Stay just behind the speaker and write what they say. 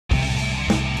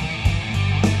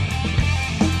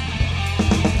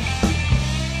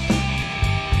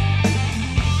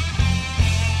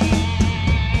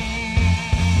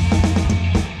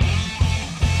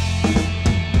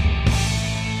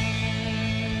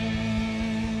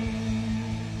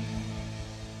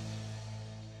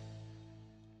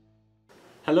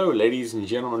Hello ladies and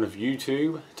gentlemen of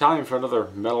YouTube. Time for another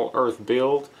Metal Earth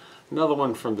build. Another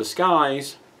one from the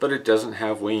skies, but it doesn't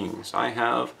have wings. I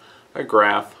have a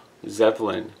Graf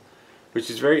Zeppelin, which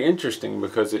is very interesting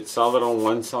because it's solid on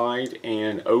one side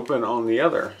and open on the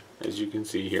other, as you can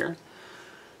see here.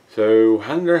 So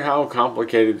I wonder how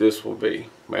complicated this will be.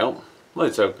 Well,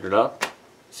 let's open it up,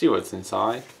 see what's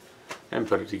inside, and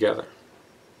put it together.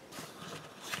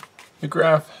 The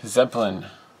Graf Zepllin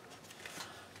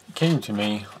came to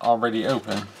me already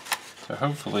open, so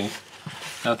hopefully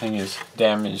nothing is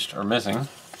damaged or missing.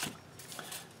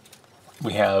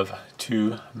 We have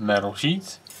two metal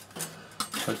sheets,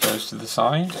 put those to the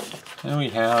side, and we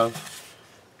have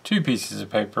two pieces of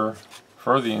paper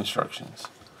for the instructions.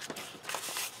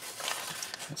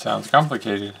 It sounds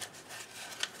complicated,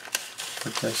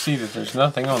 but I see that there's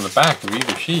nothing on the back of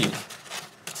either sheet.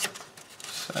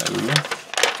 So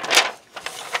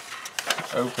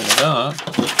open it up.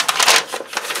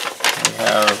 We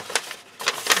have,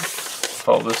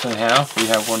 fold this in half. We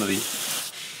have one of the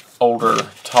older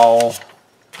tall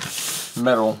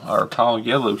metal or tall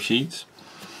yellow sheets.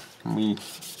 And we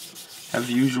have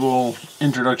the usual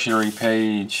introductory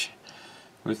page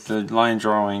with the line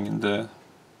drawing and the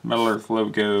Metal Earth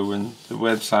logo and the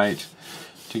website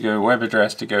to go, web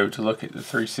address to go to look at the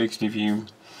 360 view.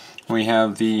 We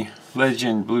have the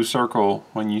legend blue circle.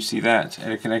 When you see that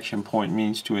at a connection point,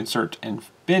 means to insert and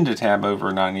bend a tab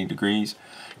over 90 degrees.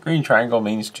 Green triangle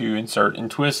means to insert and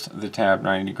twist the tab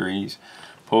 90 degrees.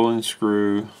 Pull and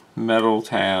screw metal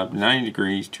tab 90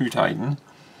 degrees to tighten.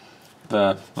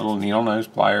 The little needle nose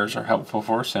pliers are helpful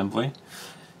for assembly.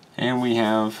 And we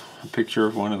have a picture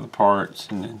of one of the parts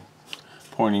and then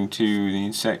pointing to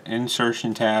the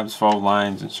insertion tabs, fold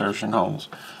lines, insertion holes,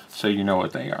 so you know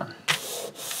what they are.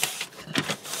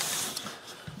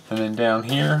 And then down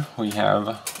here we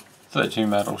have the two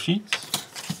metal sheets.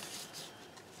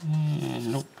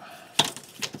 And nope.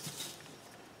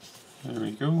 There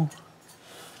we go.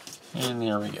 And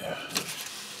there we go.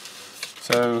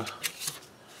 So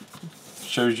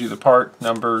shows you the part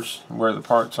numbers, where the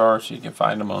parts are, so you can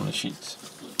find them on the sheets.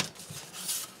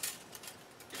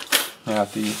 Now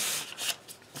if you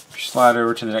slide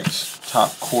over to the next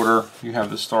top quarter, you have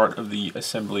the start of the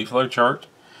assembly flowchart,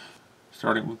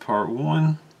 starting with part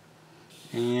 1.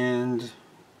 And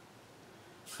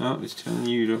it's telling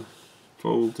you to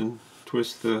fold and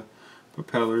twist the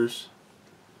propellers.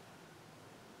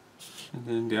 And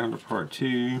then down to part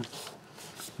 2,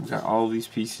 we've got all these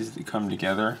pieces that come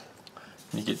together.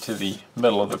 When you get to the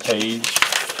middle of the page,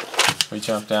 we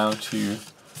jump down to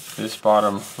this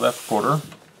bottom left quarter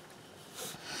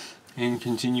and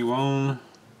continue on.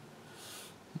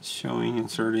 It's showing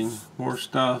inserting more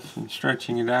stuff and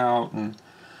stretching it out, and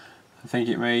I think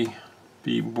it may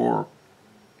be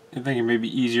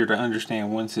easier to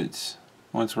understand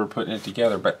once we're putting it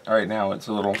together, but right now it's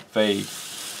a little vague.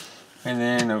 And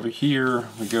then over here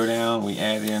we go down, we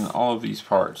add in all of these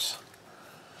parts,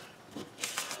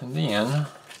 and then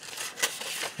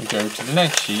we go to the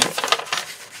next sheet.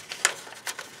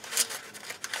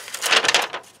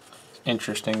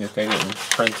 Interesting that they didn't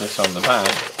print this on the back.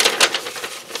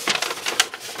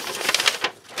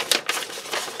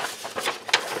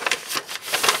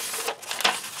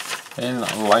 And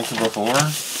like before,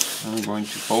 I'm going to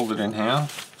fold it in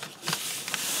half.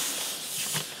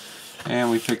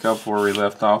 And we pick up where we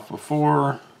left off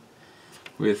before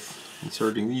with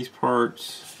inserting these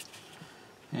parts.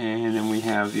 And then we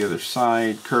have the other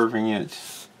side, curving it,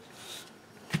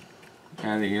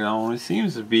 adding it on. It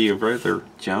seems to be a rather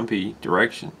jumpy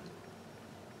direction.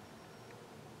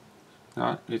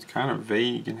 It's kind of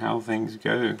vague in how things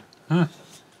go.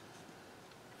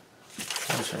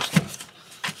 Interesting.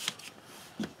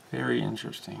 Very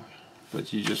interesting.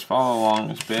 But you just follow along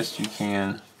as best you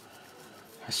can.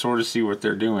 I sort of see what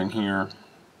they're doing here,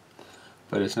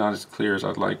 but it's not as clear as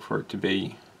I'd like for it to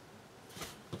be.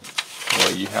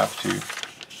 Well, you have to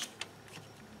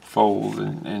fold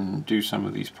and do some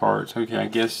of these parts. Okay, I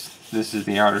guess this is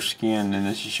the outer skin, and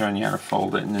this is showing you how to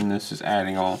fold it, and then this is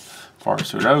adding all parts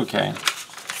to it. Okay,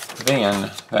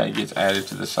 then that gets added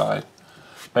to the side.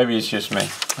 Maybe it's just me,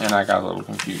 and I got a little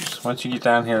confused. Once you get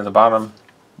down here at the bottom,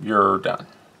 you're done.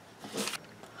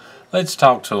 Let's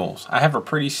talk tools. I have a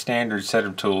pretty standard set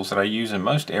of tools that I use in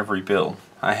most every build.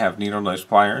 I have needle nose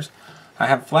pliers, I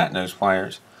have flat nose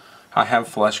pliers, I have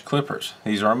flush clippers.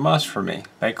 These are a must for me.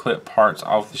 They clip parts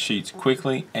off the sheets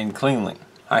quickly and cleanly.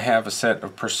 I have a set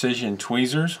of precision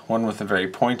tweezers, one with a very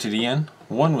pointed end,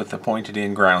 one with the pointed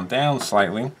end ground down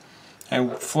slightly,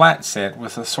 and flat set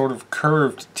with a sort of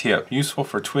curved tip, useful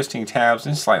for twisting tabs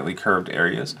in slightly curved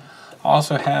areas. I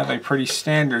also have a pretty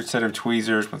standard set of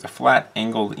tweezers with a flat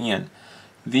angled end.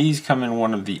 These come in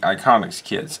one of the Iconics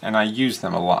kits, and I use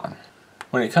them a lot.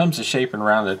 When it comes to shaping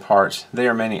rounded parts,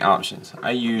 there are many options.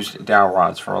 I used dowel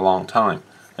rods for a long time.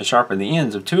 I sharpened the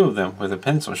ends of 2 of them with a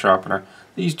pencil sharpener.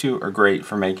 These 2 are great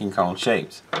for making cone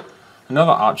shapes.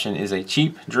 Another option is a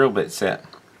cheap drill bit set.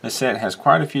 This set has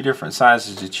quite a few different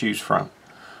sizes to choose from.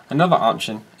 Another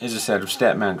option is a set of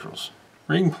step mandrels.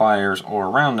 Ring pliers or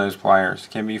round nose pliers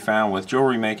can be found with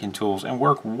jewelry making tools and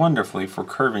work wonderfully for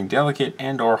curving delicate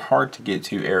and or hard to get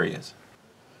to areas.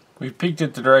 We've peeked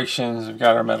at the directions, we've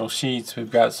got our metal sheets, we've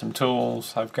got some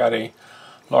tools. I've got a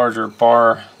larger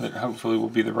bar that hopefully will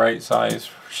be the right size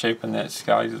for shaping that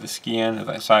side of the skin or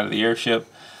that side of the airship.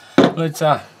 Let's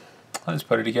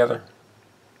put it together.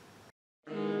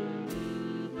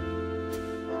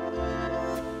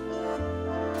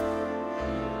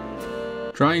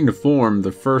 Trying to form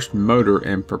the first motor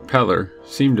and propeller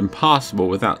seemed impossible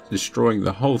without destroying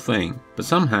the whole thing, but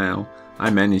somehow I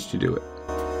managed to do it.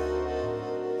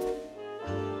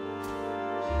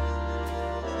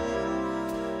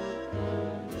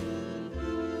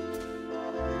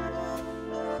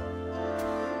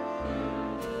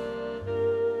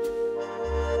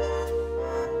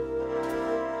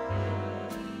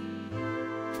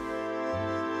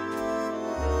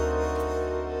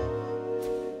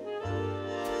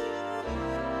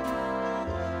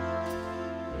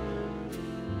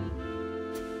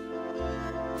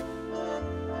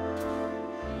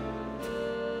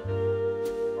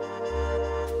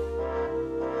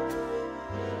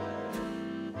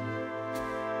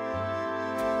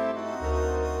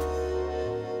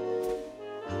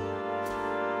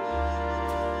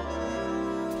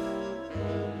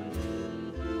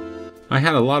 I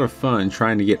had a lot of fun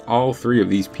trying to get all 3 of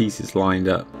these pieces lined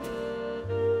up.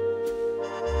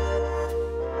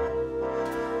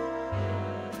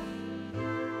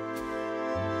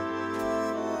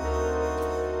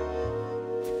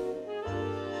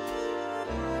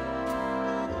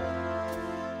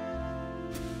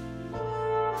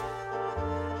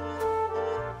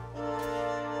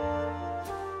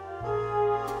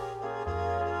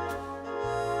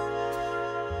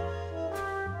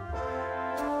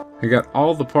 I got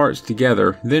all the parts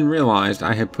together, then realized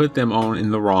I had put them on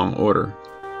in the wrong order.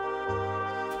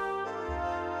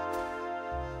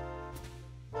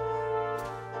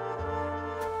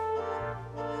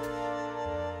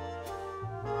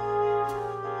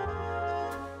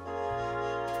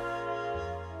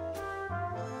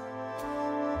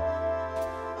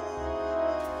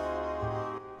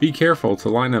 Be careful to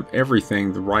line up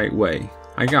everything the right way.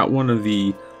 I got one of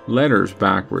the letters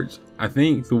backwards, I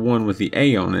think the one with the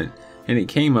A on it, and it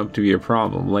came up to be a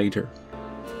problem later.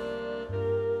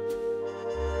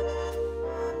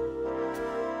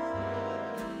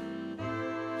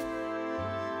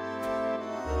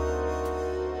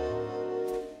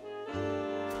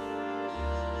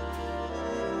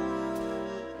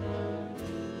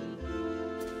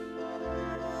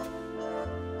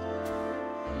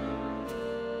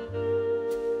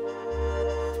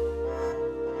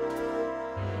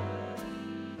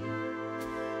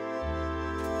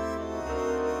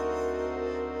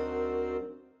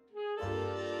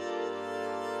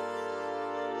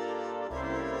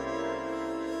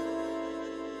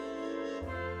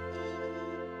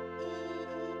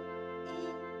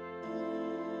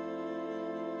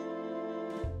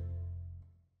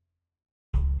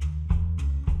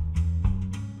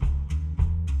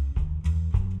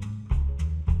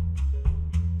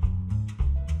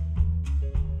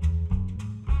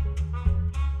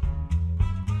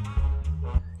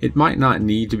 It might not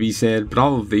need to be said, but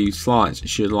all of these slots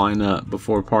should line up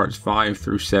before parts 5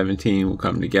 through 17 will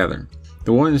come together.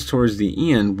 The ones towards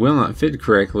the end will not fit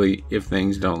correctly if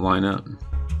things don't line up.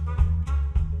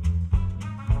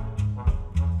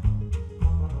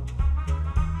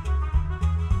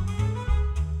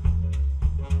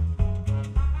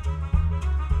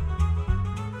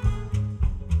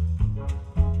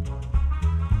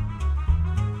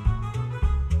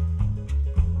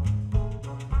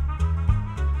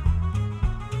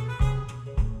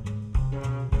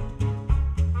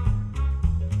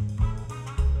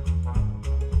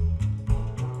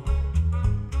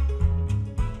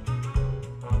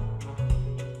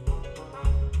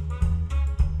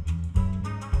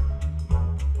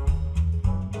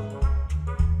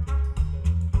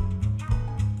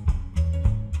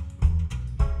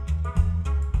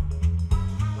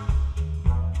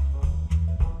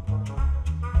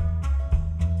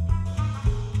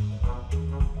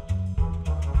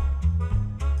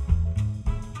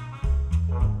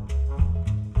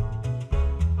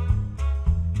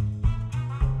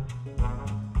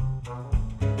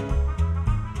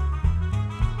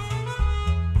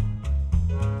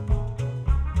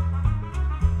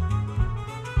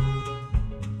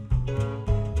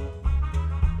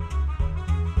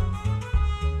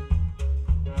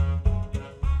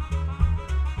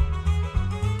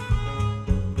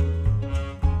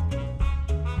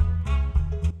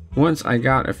 Once I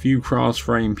got a few cross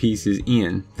frame pieces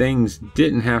in, things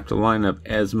didn't have to line up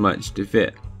as much to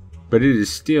fit, but it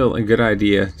is still a good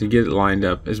idea to get it lined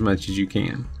up as much as you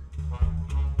can.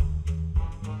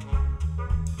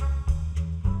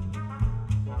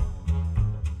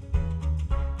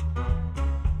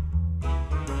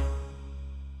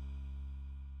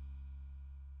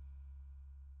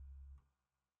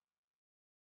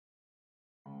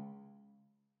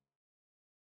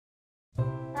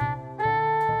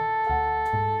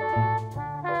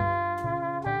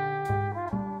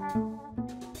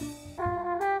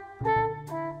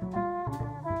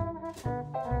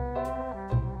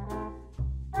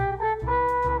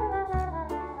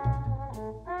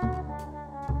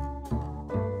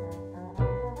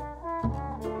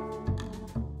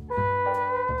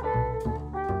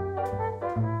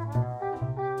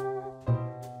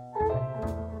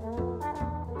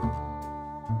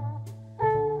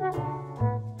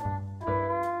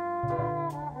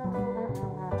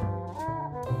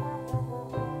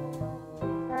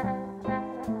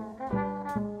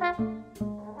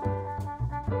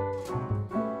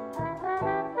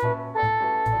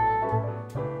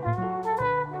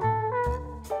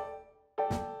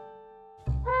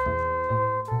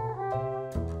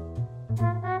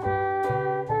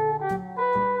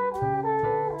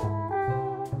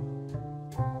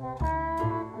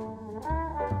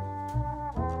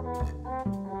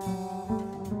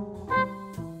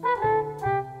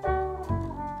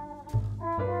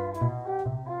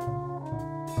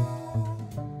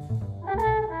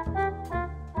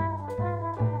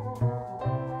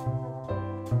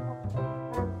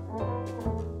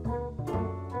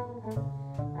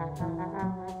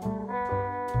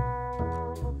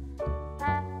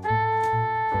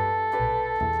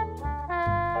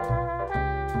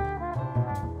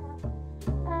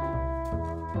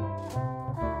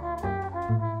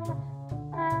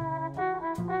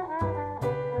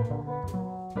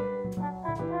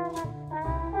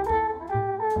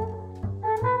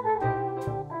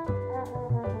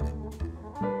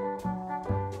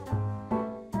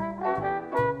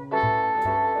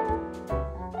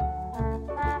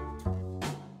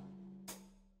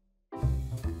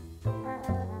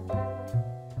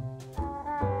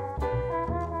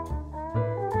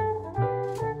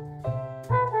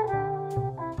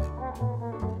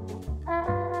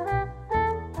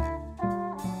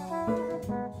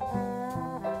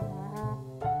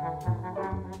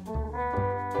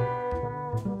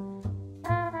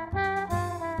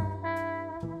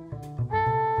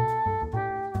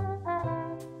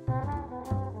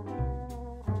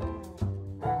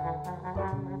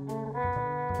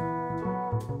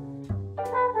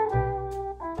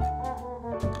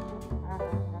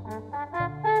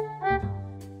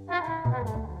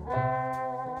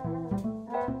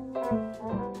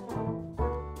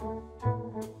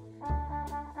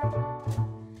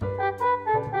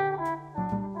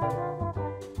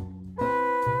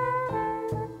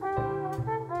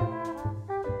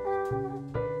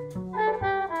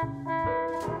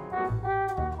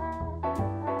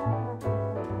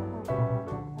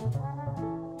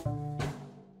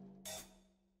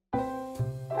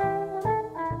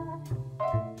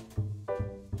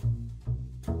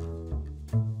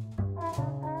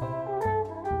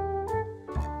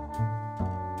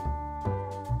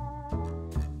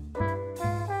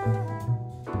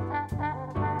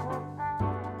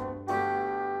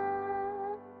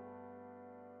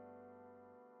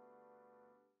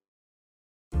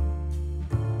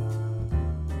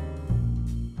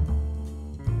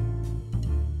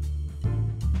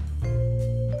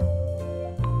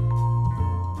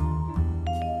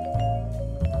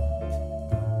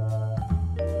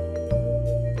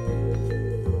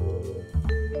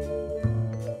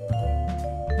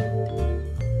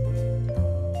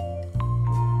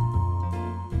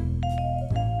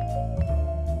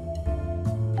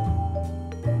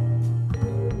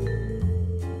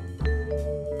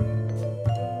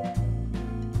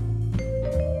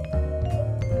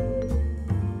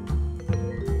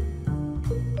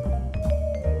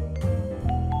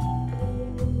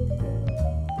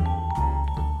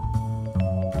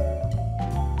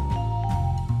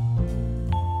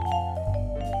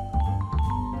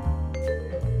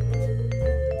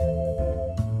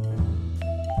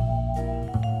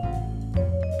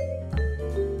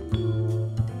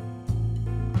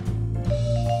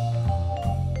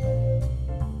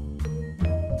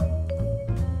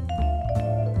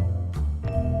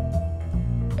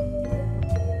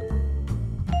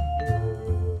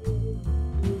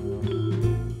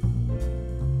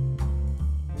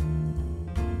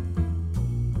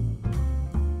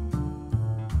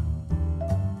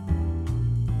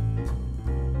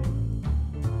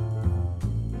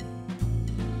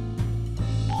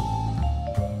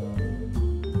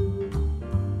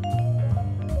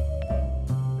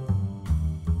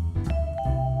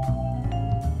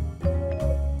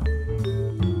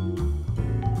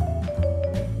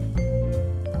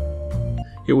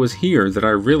 It was here that I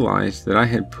realized that I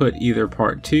had put either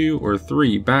part 2 or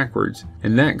 3 backwards,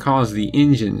 and that caused the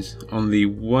engines on the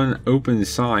one open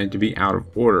side to be out of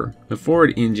order. The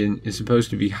forward engine is supposed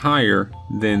to be higher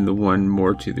than the one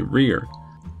more to the rear.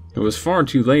 It was far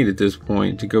too late at this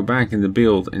point to go back in the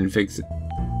build and fix it.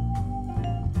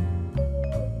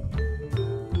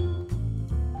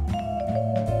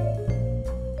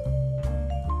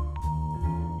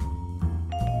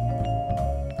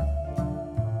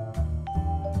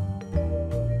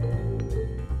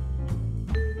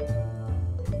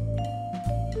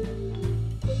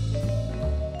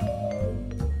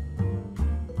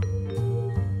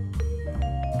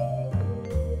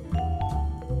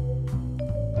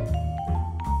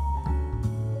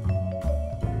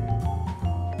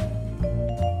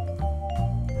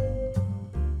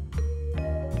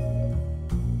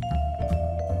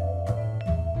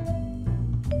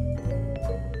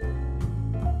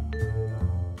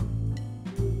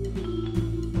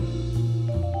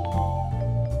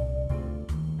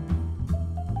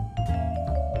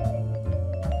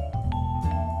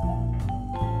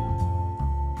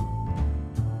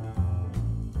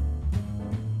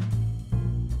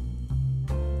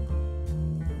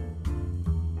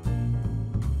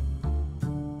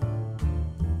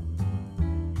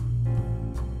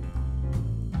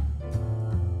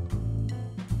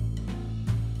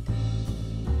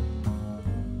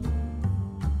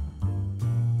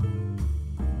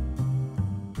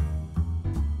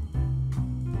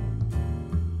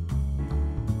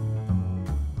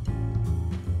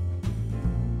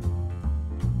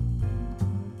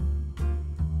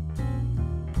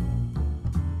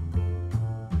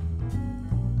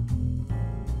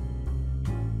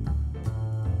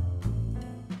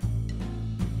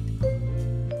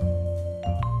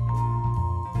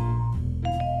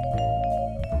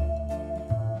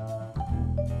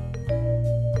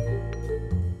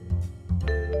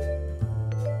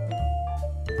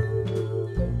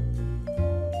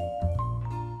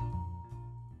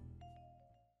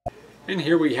 And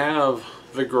here we have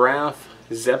the Graf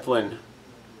Zepllin.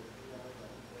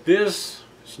 This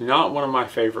is not one of my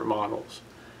favorite models.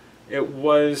 It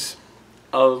was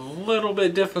a little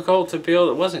bit difficult to build.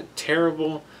 It wasn't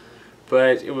terrible,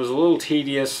 but it was a little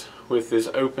tedious with this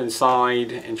open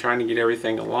side and trying to get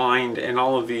everything aligned, and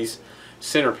all of these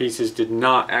centerpieces did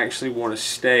not actually want to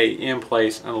stay in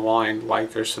place and aligned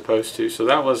like they're supposed to. So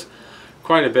that was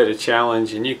quite a bit of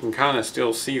challenge, and you can kind of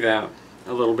still see that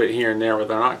a little bit here and there where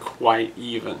they're not quite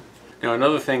even. Now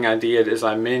another thing I did is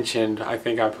I mentioned, I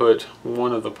think I put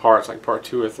one of the parts, like part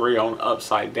 2 or 3, on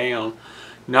upside down,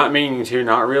 not meaning to,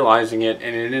 not realizing it,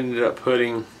 and it ended up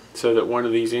putting so that one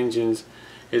of these engines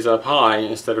is up high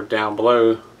instead of down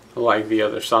below like the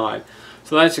other side.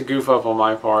 So that's a goof up on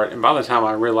my part, and by the time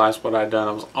I realized what I'd done,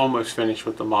 I was almost finished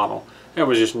with the model. There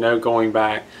was just no going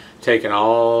back, taking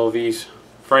all these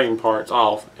frame parts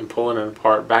off and pulling it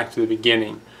apart back to the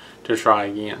beginning to try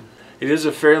again. It is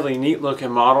a fairly neat looking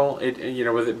model. It, you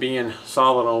know, with it being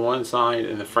solid on one side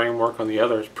and the framework on the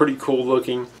other, it's pretty cool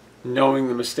looking. Knowing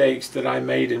the mistakes that I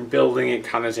made in building it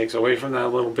kind of takes away from that a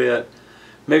little bit.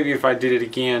 Maybe if I did it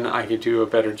again, I could do a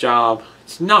better job.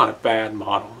 It's not a bad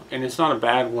model, and it's not a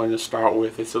bad one to start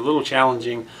with. It's a little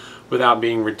challenging without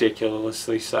being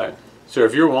ridiculously so. So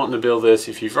if you're wanting to build this,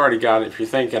 if you've already got it, if you're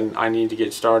thinking I need to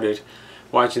get started,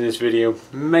 watching this video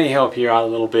may help you out a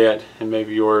little bit, and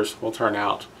maybe yours will turn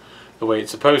out the way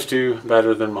it's supposed to,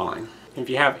 better than mine. If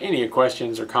you have any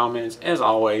questions or comments, as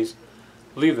always,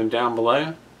 leave them down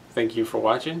below. Thank you for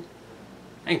watching,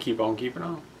 and keep on keeping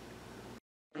on.